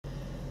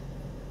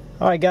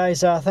Alright guys,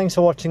 thanks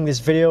for watching this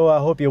video. I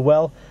hope you're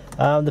well.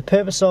 The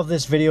purpose of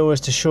this video is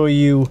to show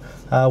you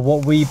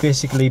what we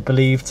basically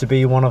believe to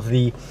be one of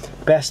the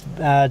best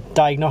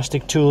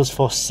diagnostic tools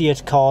for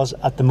Seat cars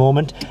at the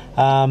moment.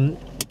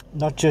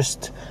 Not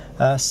just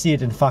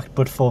Seat in fact,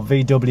 but for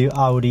VW,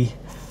 Audi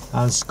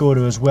and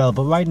Skoda as well.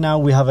 But right now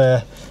we have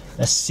a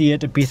Seat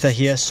Ibiza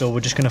here, so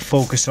we're just going to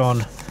focus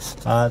on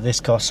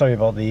this car. Sorry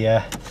about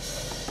the...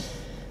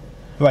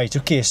 Right,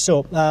 okay,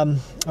 so I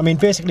mean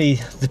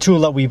basically the tool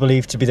that we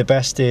believe to be the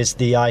best is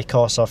the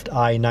iCarSoft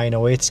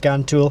i908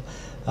 scan tool,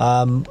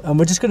 and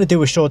we're just going to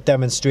do a short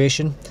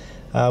demonstration.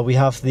 We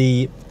have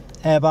the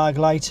airbag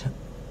light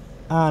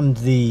and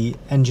the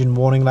engine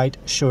warning light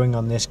showing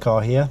on this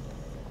car here.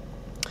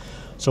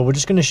 So we're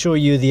just going to show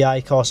you the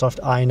iCarSoft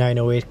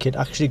i908 kit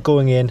actually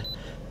going in,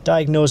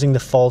 diagnosing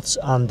the faults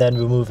and then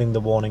removing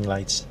the warning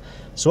lights.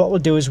 So what we'll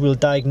do is we'll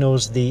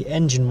diagnose the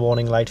engine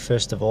warning light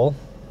first of all.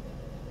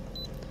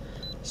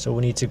 So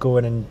we need to go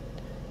in and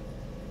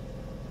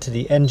to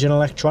the engine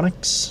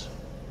electronics,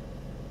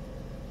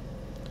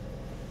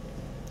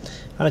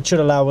 and it should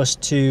allow us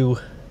to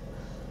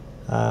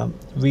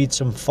read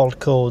some fault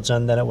codes,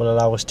 and then it will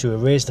allow us to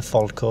erase the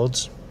fault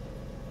codes.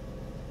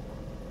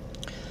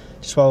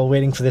 Just while we're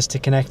waiting for this to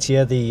connect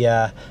here, the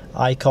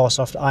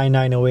iCarSoft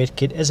i908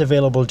 kit is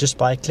available just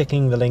by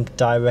clicking the link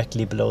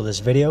directly below this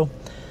video,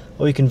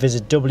 or you can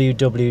visit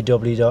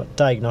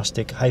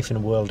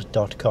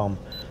www.diagnostic-world.com.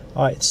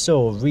 Alright,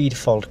 so read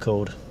fault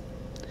code.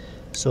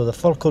 So the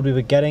fault code we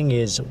were getting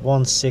is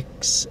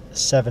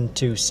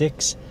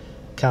 16726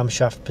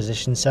 camshaft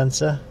position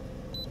sensor,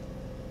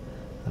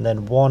 and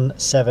then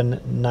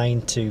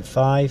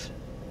 17925,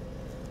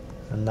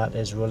 and that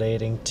is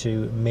relating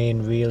to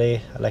main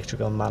relay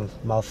electrical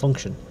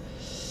malfunction.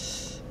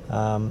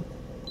 So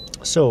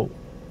what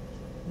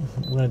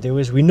we're going to do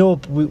is we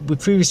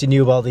previously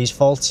knew about these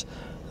faults,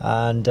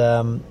 and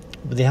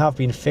but they have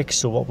been fixed.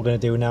 So what we're going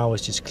to do now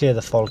is just clear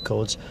the fault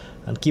codes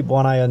and keep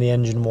one eye on the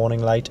engine warning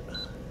light,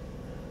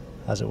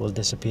 as it will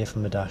disappear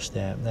from the dash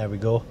there. There we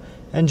go.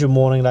 Engine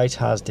warning light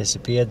has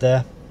disappeared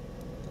there.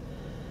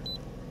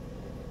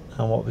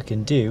 And what we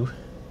can do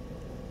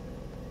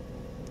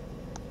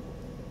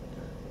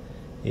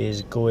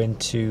is go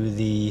into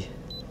the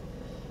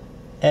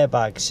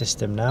airbag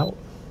system now.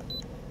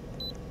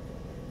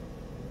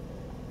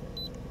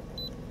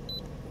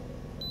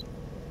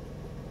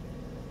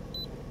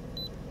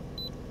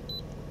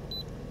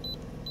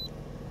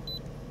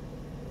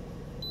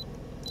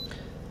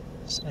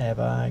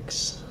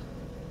 Airbags.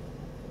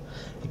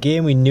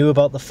 Again, we knew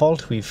about the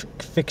fault. We've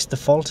fixed the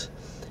fault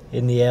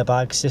in the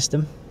airbag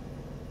system.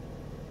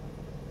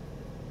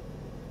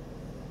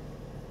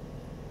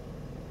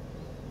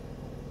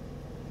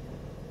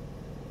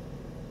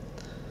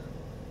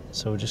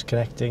 So we're just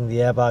connecting. The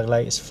airbag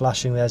light is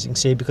flashing there, as you can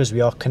see, because we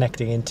are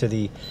connecting into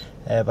the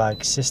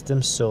airbag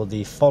system. So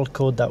the fault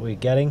code that we're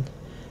getting,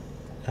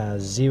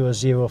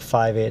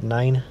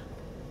 00589,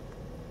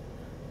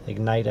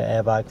 igniter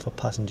airbag for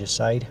passenger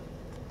side.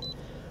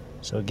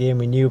 So again,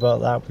 we knew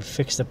about that. We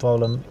fixed the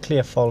problem.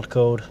 Clear fault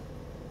code,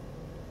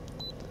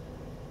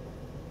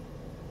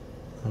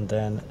 and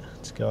then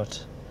it's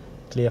got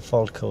clear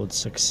fault code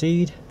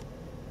succeed.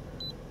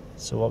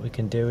 So what we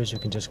can do is we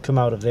can just come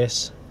out of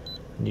this,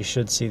 and you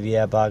should see the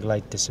airbag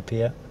light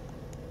disappear.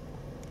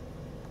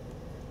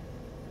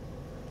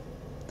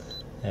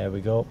 There we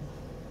go.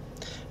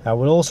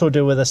 We'll also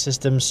do other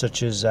systems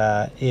such as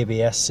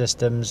ABS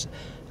systems,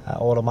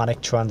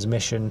 automatic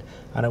transmission,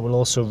 and it will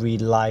also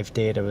read live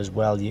data as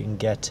well. You can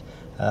get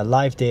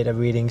live data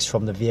readings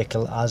from the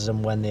vehicle as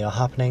and when they are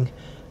happening,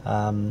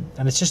 and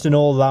it's just an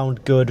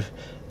all-round good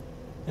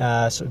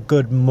sort of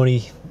good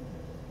money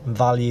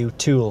value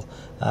tool.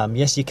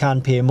 Yes, you can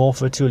pay more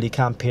for a tool, you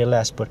can pay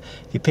less, but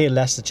if you pay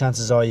less, the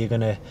chances are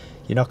you're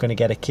not going to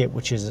get a kit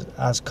which is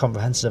as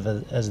comprehensive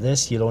as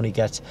this. You'll only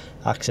get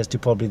access to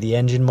probably the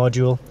engine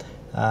module.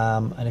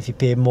 And if you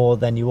pay more,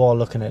 then you are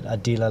looking at a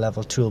dealer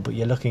level tool, but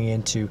you're looking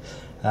into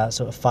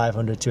sort of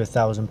 £500 to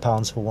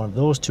 £1,000 for one of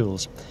those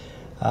tools.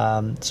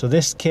 So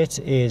this kit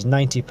is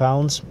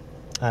 £90,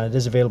 and it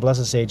is available,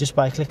 as I say, just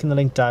by clicking the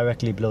link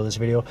directly below this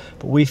video.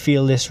 But we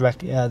feel this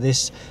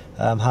has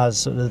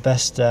sort of the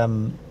best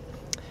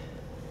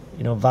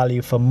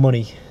value for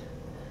money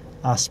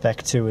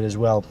aspect to it as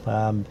well,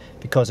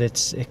 because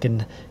it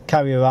can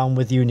carry around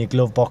with you in your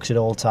glove box at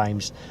all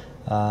times.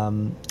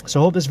 So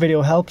I hope this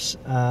video helps,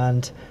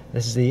 and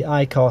this is the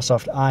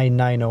iCarSoft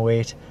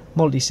i908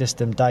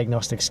 multi-system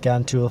diagnostic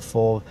scan tool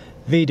for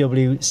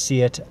VW,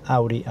 Seat,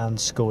 Audi and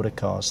Skoda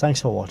cars.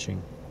 Thanks for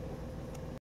watching.